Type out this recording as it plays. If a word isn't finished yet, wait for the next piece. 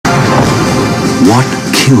What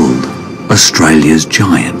killed Australia's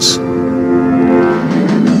giants?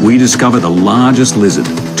 We discover the largest lizard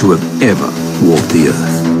to have ever walked the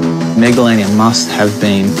earth. Megalania must have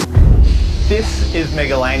been. This is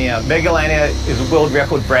megalania. Megalania is a world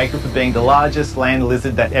record breaker for being the largest land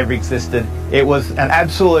lizard that ever existed. It was an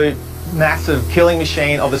absolute massive killing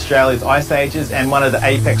machine of Australia's ice ages and one of the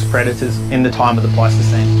apex predators in the time of the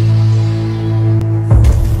Pleistocene.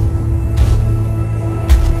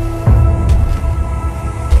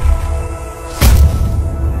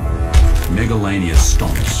 Megalania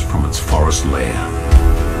stomps from its forest lair.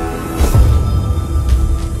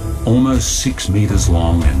 Almost 6 meters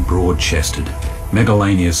long and broad-chested,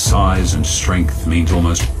 Megalania's size and strength means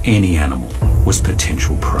almost any animal was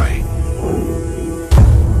potential prey.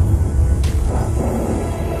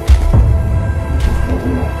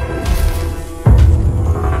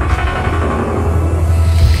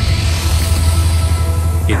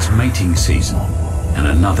 It's mating season, and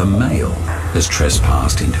another male has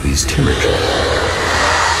trespassed into his territory.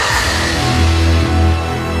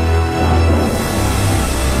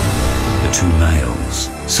 The two males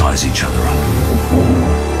size each other up.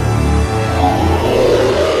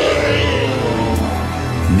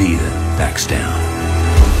 Neither backs down.